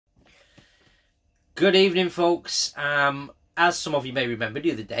Good evening, folks. As some of you may remember,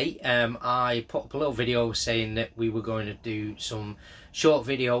 the other day I put up a little video saying that we were going to do some short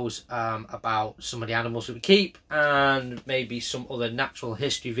videos about some of the animals that we keep, and maybe some other natural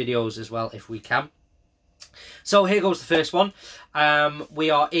history videos as well if we can. So here goes the first one. We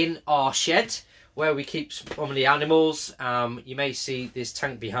are in our shed where we keep some of the animals. You may see this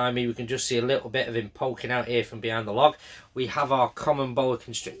tank behind me. We can just see a little bit of him poking out here from behind the log. We have our common boa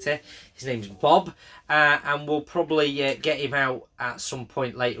constrictor. His name's Bob, and we'll probably get him out at some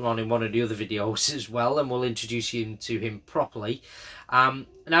point later on in one of the other videos as well, and we'll introduce you to him properly.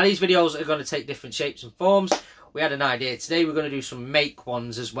 Now these videos are going to take different shapes and forms. We had an idea today. We're going to do some make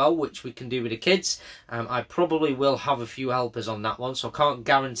ones as well, which we can do with the kids. I probably will have a few helpers on that one, so I can't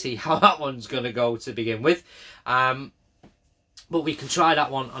guarantee how that one's going to go to begin with. But we can try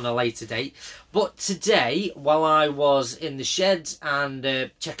that one on a later date. But today, while I was in the shed and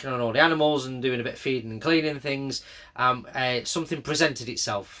checking on all the animals and doing a bit of feeding and cleaning things, something presented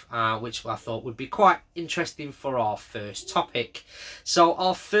itself, which I thought would be quite interesting for our first topic. So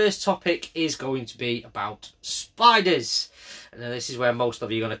our first topic is going to be about spiders. And this is where most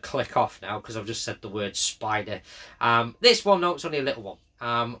of you are going to click off now, because I've just said the word spider. This one, no, it's only a little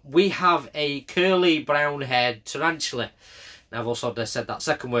one. We have a curly brown-haired tarantula. Now, I've also said that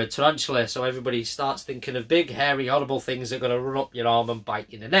second word, tarantula, so everybody starts thinking of big, hairy, horrible things that are going to run up your arm and bite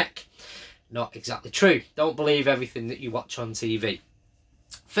you in the neck. Not exactly true. Don't believe everything that you watch on TV.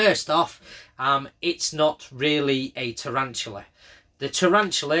 First off, it's not really a tarantula. The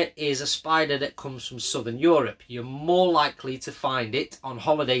tarantula is a spider that comes from southern Europe. You're more likely to find it on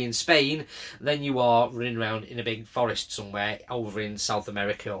holiday in Spain than you are running around in a big forest somewhere over in South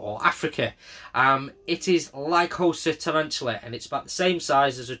America or Africa. It is Lycosa tarantula, and it's about the same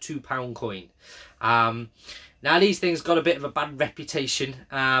size as a £2 coin. Now these things got a bit of a bad reputation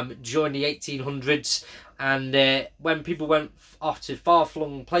during the 1800s, and when people went off to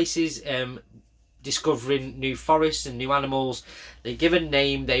far-flung places, discovering new forests and new animals, they give a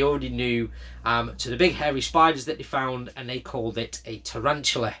name they already knew to the big hairy spiders that they found, and they called it a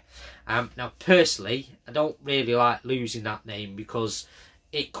tarantula. Now personally, I don't really like losing that name because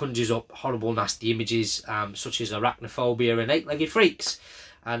it conjures up horrible nasty images such as arachnophobia and eight-legged freaks.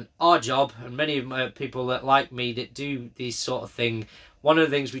 And our job, and many of people that like me that do this sort of thing, one of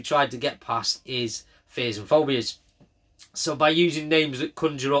the things we tried to get past is fears and phobias. So by using names that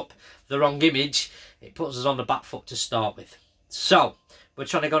conjure up the wrong image, it puts us on the back foot to start with. So we're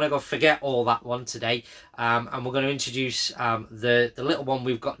going to go forget all that one today, and we're going to introduce the little one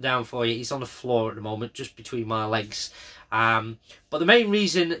we've got down for you. He's on the floor at the moment, just between my legs. But the main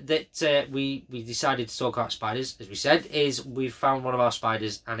reason that we decided to talk about spiders, as we said, is we found one of our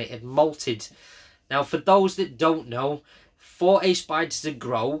spiders and it had molted. Now, for those that don't know, for a spider to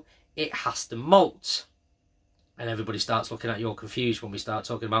grow, it has to molt. And everybody starts looking at you all confused when we start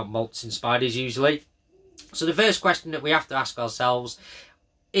talking about molts in spiders usually. So the first question that we have to ask ourselves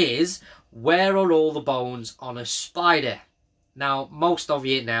is, where are all the bones on a spider? Now, most of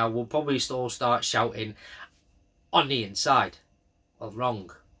you now will probably all start shouting, on the inside. Well,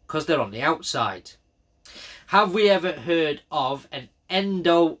 wrong, because they're on the outside. Have we ever heard of an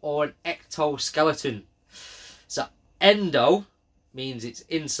endo or an ectoskeleton? So endo means it's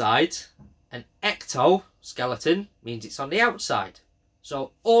inside, and ectoskeleton means it's on the outside.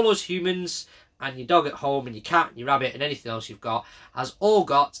 So all us humans and your dog at home and your cat and your rabbit and anything else you've got has all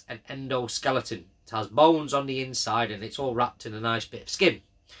got an endoskeleton. It has bones on the inside and it's all wrapped in a nice bit of skin.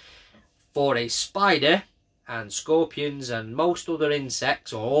 For a spider and scorpions and most other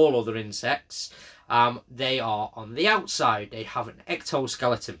insects, or all other insects, they are on the outside. They have an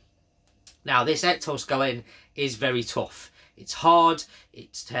ectoskeleton. Now this ectoskeleton is very tough. It's hard.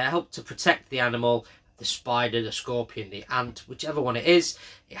 It's to help to protect the animal, the spider, the scorpion, the ant, whichever one it is.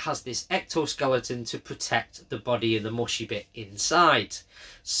 It has this ectoskeleton to protect the body and the mushy bit inside.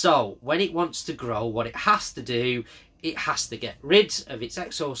 So when it wants to grow, what it has to do, it has to get rid of its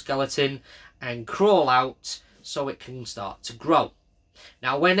exoskeleton and crawl out so it can start to grow.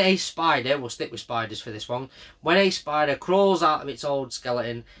 Now when a spider, we'll stick with spiders for this one, when a spider crawls out of its old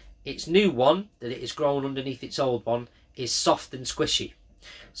skeleton, its new one that it has grown underneath its old one is soft and squishy.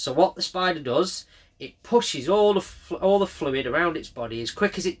 So what the spider does, it pushes all the fluid around its body as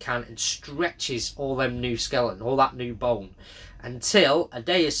quick as it can and stretches all them new skeleton, all that new bone, until a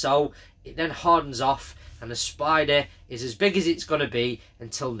day or so it then hardens off and the spider is as big as it's going to be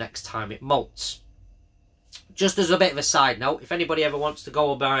until next time it molts. Just as a bit of a side note, if anybody ever wants to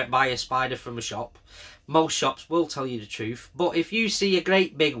go buy a spider from a shop, most shops will tell you the truth, but if you see a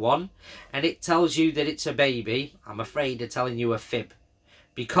great big one and it tells you that it's a baby, I'm afraid they're telling you a fib.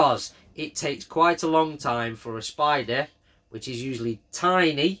 because it takes quite a long time for a spider, which is usually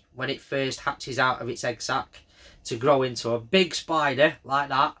tiny when it first hatches out of its egg sac, to grow into a big spider like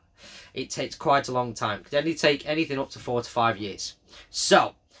that. It takes quite a long time. It can only take anything up to 4 to 5 years.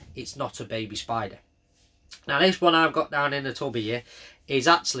 So it's not a baby spider. Now this one I've got down in the tub here is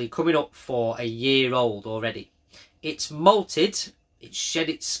actually coming up for a year old already. It's molted, it's shed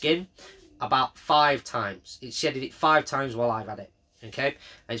its skin about 5 times. It's shedded it 5 times while I've had it. Okay,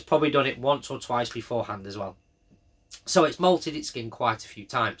 and it's probably done it once or twice beforehand as well. So it's molted its skin quite a few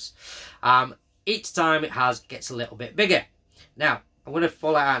times. Each time it gets a little bit bigger. Now I'm going to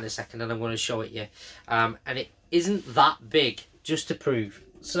pull it out in a second and I'm going to show it you. And it isn't that big, just to prove.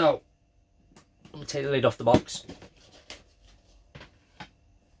 So let me take the lid off the box.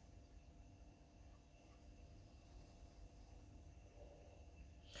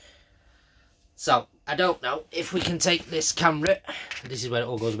 So I don't know if we can take this camera. This is where it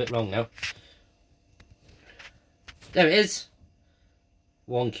all goes a bit wrong now. There it is.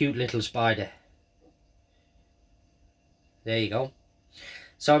 One cute little spider. There you go.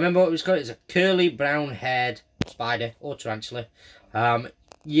 So remember what it was called? It's a curly brown haired spider or tarantula.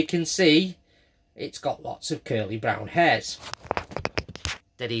 You can see it's got lots of curly brown hairs.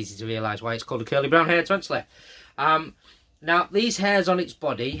 Dead easy to realise why it's called a curly brown haired tarantula. Now these hairs on its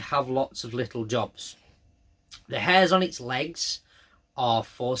body have lots of little jobs. The hairs on its legs are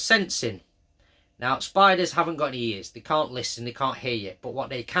for sensing. Now spiders haven't got any ears, they can't listen, they can't hear you, but what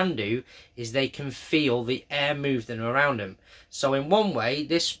they can do is they can feel the air moving around them. So in one way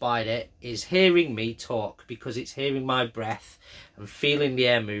this spider is hearing me talk because it's hearing my breath and feeling the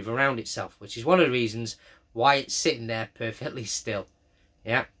air move around itself, which is one of the reasons why it's sitting there perfectly still.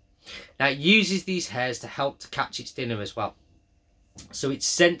 Yeah. Now it uses these hairs to help to catch its dinner as well. So it's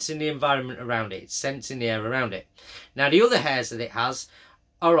sensing the environment around it, it's sensing the air around it. Now the other hairs that it has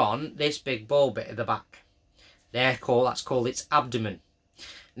are on this big ball bit at the back. That's called its abdomen.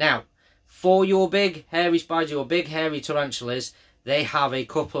 Now for your big hairy spiders, your big hairy tarantulas, they have a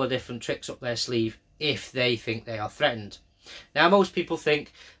couple of different tricks up their sleeve if they think they are threatened. Now most people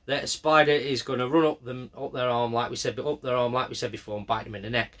think that a spider is going to run up their arm like we said before and bite them in the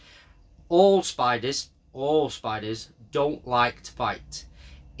neck. All spiders don't like to bite.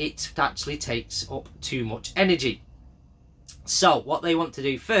 It actually takes up too much energy. So what they want to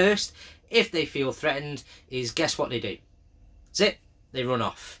do first, if they feel threatened, is guess what they do? That's it, they run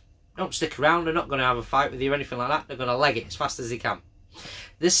off. Don't stick around, they're not going to have a fight with you or anything like that, they're going to leg it as fast as they can.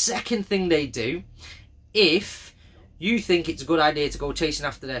 The second thing they do, if you think it's a good idea to go chasing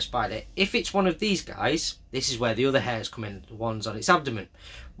after their spider, if it's one of these guys, this is where the other hairs come in, the ones on its abdomen.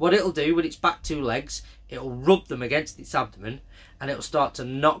 What it'll do with its back 2 legs, it'll rub them against its abdomen and it'll start to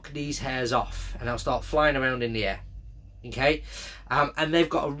knock these hairs off and they'll start flying around in the air. Okay, and they've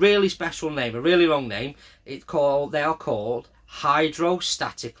got a really special name, a really long name. They are called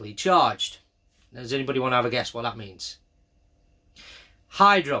hydrostatically charged. Now, does anybody want to have a guess what that means?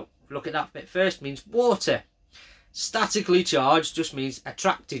 Hydro, look at that bit first, means water. Statically charged just means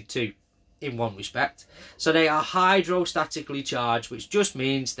attracted to, in one respect. So they are hydrostatically charged, which just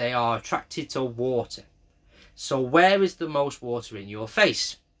means they are attracted to water. So where is the most water in your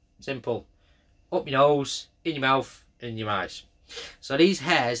face? Simple. Up your nose, in your mouth, in your eyes. So these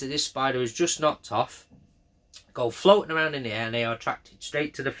hairs that this spider has just knocked off go floating around in the air and they are attracted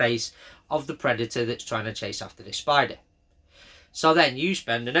straight to the face of the predator that's trying to chase after this spider. So then you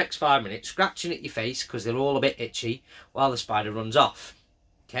spend the next 5 minutes scratching at your face because they're all a bit itchy while the spider runs off.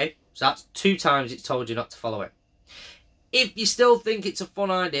 Okay, so that's 2 times it's told you not to follow it. If you still think it's a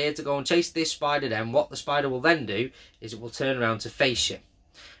fun idea to go and chase this spider, then what the spider will then do is it will turn around to face you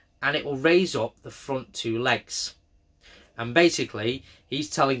and it will raise up the front 2 legs. And basically he's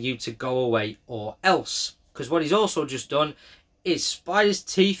telling you to go away or else, because what he's also just done is spiders'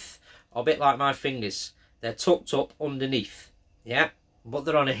 teeth are a bit like my fingers. They're tucked up underneath, yeah, but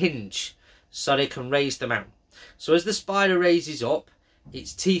they're on a hinge so they can raise them out. So as the spider raises up,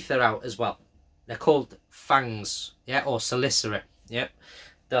 its teeth are out as well. They're called fangs, yeah, or salicera, yeah.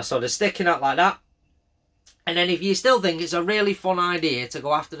 So they're sticking out like that. And then if you still think it's a really fun idea to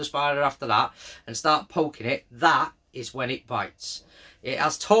go after the spider after that and start poking it, that is when it bites. It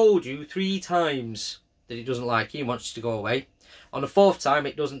has told you 3 times that it doesn't like you and wants you to go away. On the 4th time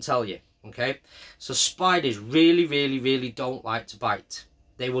it doesn't tell you. Okay, so spiders really don't like to bite.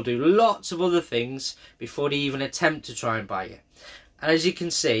 They will do lots of other things before they even attempt to try and bite you. And as you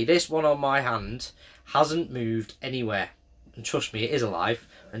can see, this one on my hand hasn't moved anywhere, and trust me, it is alive.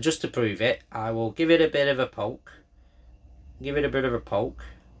 And just to prove it, I will give it a bit of a poke.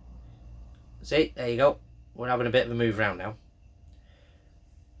 See, there you go. We're having a bit of a move around now.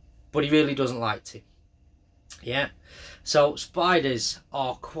 but he really doesn't like to. Yeah, so spiders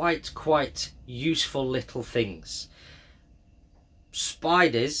are quite useful little things.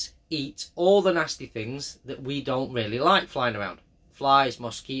 Spiders eat all the nasty things that we don't really like flying around. Flies,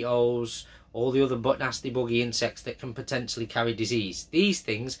 mosquitoes, all the other nasty buggy insects that can potentially carry disease. These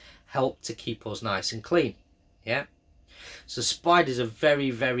things help to keep us nice and clean. Yeah, so spiders are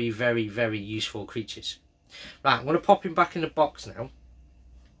very useful creatures. Right, I'm going to pop him back in the box now.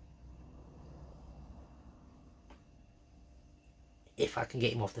 If I can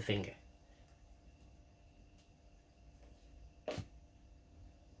get him off the finger.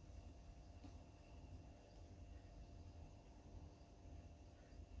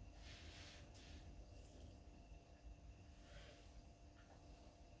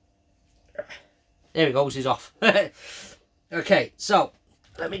 There he goes, he's off. Okay, so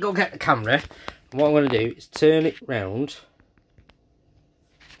let me go get the camera. What I'm going to do is turn it round.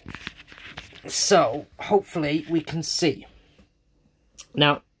 So hopefully we can see.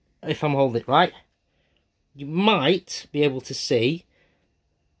 Now, if I'm holding it right, you might be able to see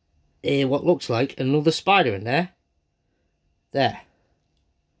what looks like another spider in there. There.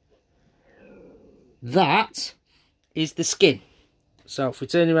 That is the skin. So if we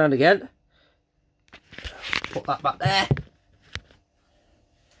turn it around again, put that back there.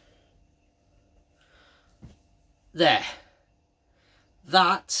 There.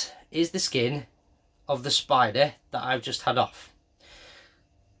 That is the skin of the spider that I've just had off.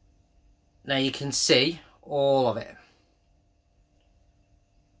 Now you can see all of it.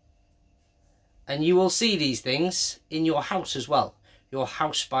 And you will see these things in your house as well. Your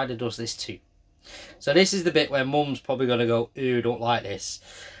house spider does this too. So this is the bit where mum's probably going to go, ooh, don't like this.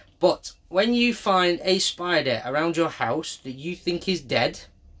 But when you find a spider around your house that you think is dead,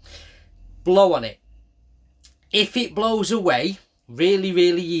 blow on it. If it blows away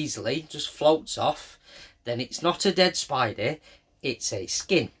really easily, just floats off, then it's not a dead spider, it's a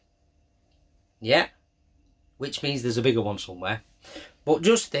skin. Yeah? Which means there's a bigger one somewhere. But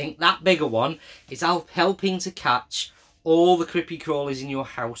just think, that bigger one is helping to catch all the creepy crawlies in your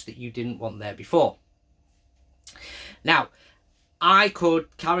house that you didn't want there before. Now, I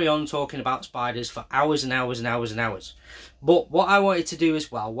could carry on talking about spiders for hours and hours. But what I wanted to do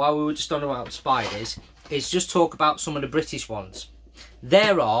as well, while we were just on about spiders, is just talk about some of the British ones.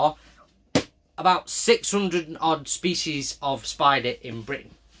 There are about 600 odd species of spider in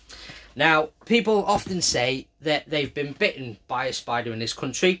Britain. Now, people often say that they've been bitten by a spider in this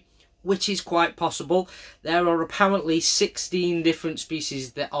country, which is quite possible. There are apparently 16 different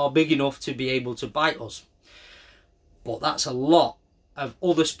species that are big enough to be able to bite us. But that's a lot of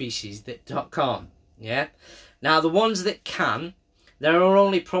other species that can't, yeah? Now, the ones that can, there are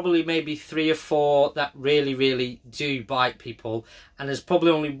only probably maybe 3 or 4 that really do bite people, and there's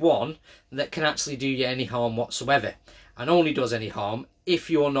probably only one that can actually do you any harm whatsoever, and only does any harm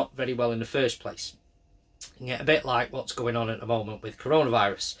if you're not very well in the first place. Yeah, a bit like what's going on at the moment with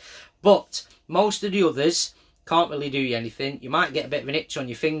coronavirus. But most of the others can't really do you anything. You might get a bit of an itch on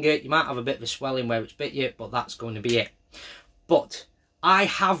your finger, you might have a bit of a swelling where it's bit you, but that's going to be it. But I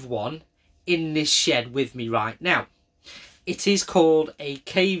have one in this shed with me right now. It is called a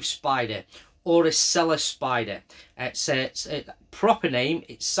cave spider or a cellar spider. It's a proper name,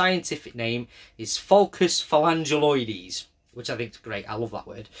 its scientific name is Phobias phalangeloides, which I think is great. I love that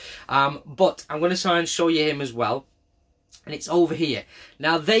word. But I'm going to try and show you him as well. And it's over here.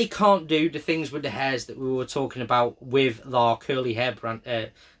 Now, they can't do the things with the hairs that we were talking about with our curly hair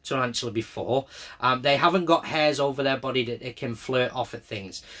tarantula before. They haven't got hairs over their body that they can flirt off at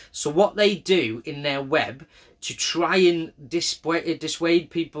things. So what they do in their web to try and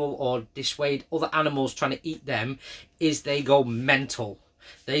dissuade people or dissuade other animals trying to eat them is they go mental.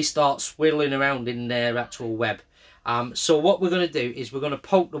 They start swirling around in their actual web. So what we're going to do is we're going to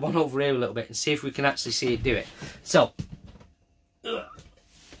poke the one over here a little bit and see if we can actually see it do it. So,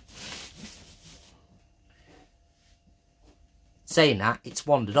 saying that, it's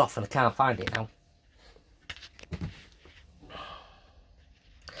wandered off and I can't find it now.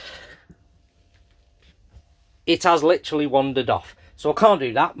 It has literally wandered off. So I can't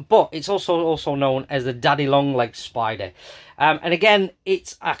do that, but it's also known as the daddy long leg spider. And again,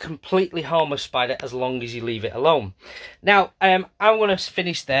 it's a completely harmless spider as long as you leave it alone. Now, I'm going to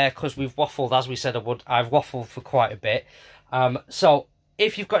finish there because we've waffled, as we said I would. I've waffled for quite a bit. So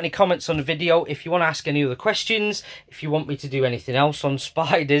if you've got any comments on the video, if you want to ask any other questions, if you want me to do anything else on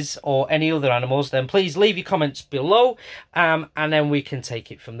spiders or any other animals, then please leave your comments below, and then we can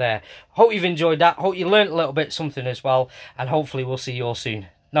take it from there. Hope you've enjoyed that. Hope you learnt a little bit something as well, and hopefully we'll see you all soon.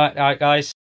 Night, guys.